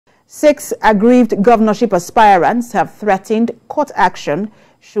6 aggrieved governorship aspirants have threatened court action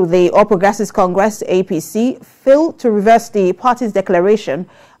should the All Progressives Congress APC fail to reverse the party's declaration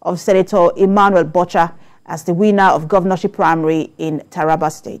of Senator Emmanuel Bawcha as the winner of governorship primary in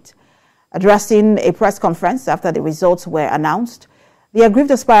Taraba State. Addressing a press conference after the results were announced, the aggrieved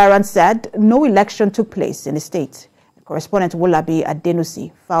aspirants said no election took place in the state. Correspondent Wolabi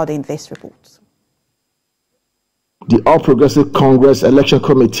Adenusi filed in this report. The All Progressive Congress Election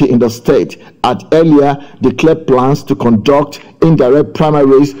Committee in the state had earlier declared plans to conduct indirect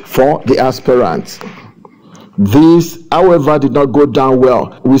primaries for the aspirants. This, however, did not go down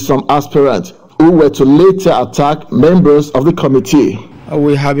well with some aspirants who were to later attack members of the committee.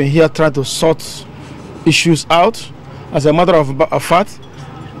 We have been here trying to sort issues out. As a matter of fact,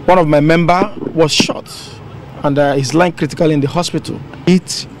 one of my members was shot and is lying critically in the hospital.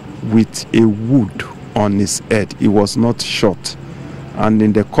 Hit with a wood on his head. He was not shot, and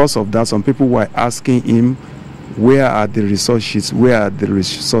in the course of that, some people were asking him, where are the result sheets, where are the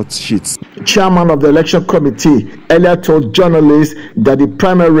result sheets? Chairman of the election committee earlier told journalists that the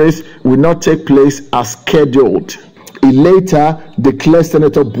primaries will not take place as scheduled. He later declared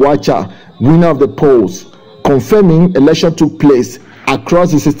Senator Bwacha winner of the polls, confirming election took place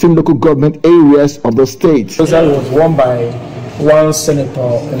across the 16 local government areas of the state. The result was won by one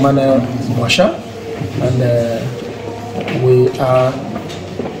Senator Emmanuel Bawcha, and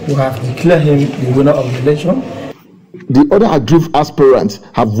we have declared him the winner of the election. The other aggrieved aspirants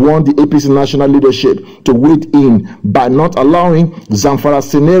have warned the APC national leadership to wade in by not allowing Zamfara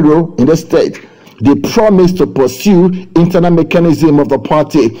scenario in the state. They promised to pursue internal mechanism of the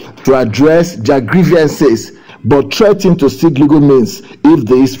party to address their grievances, but threatened to seek legal means if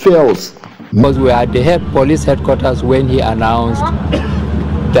this fails. Because we were at the police headquarters when he announced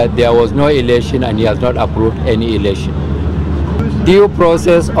that there was no election and he has not approved any election. Due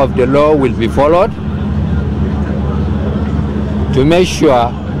process of the law will be followed to make sure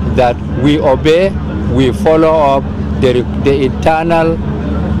that we obey, we follow up the internal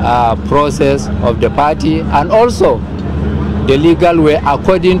process of the party and also the legal way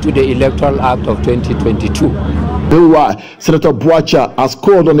according to the Electoral Act of 2022. Meanwhile, Senator Bwacha has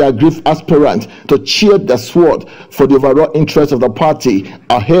called on the aggrieved aspirants to cheer the sword for the overall interest of the party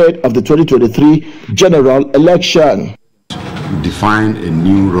ahead of the 2023 general election. Define a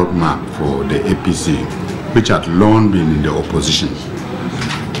new roadmap for the APC, which had long been in the opposition.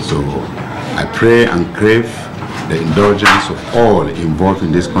 So I pray and crave the indulgence of all involved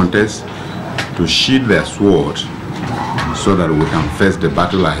in this contest to sheathe their sword so that we can face the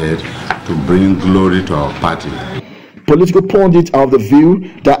battle ahead to bring glory to our party. Political pundits are of the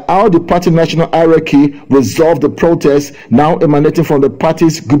view that how the party national hierarchy resolve the protests now emanating from the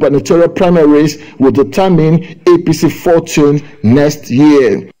party's gubernatorial primaries will determine APC fortune next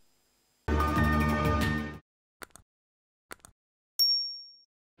year.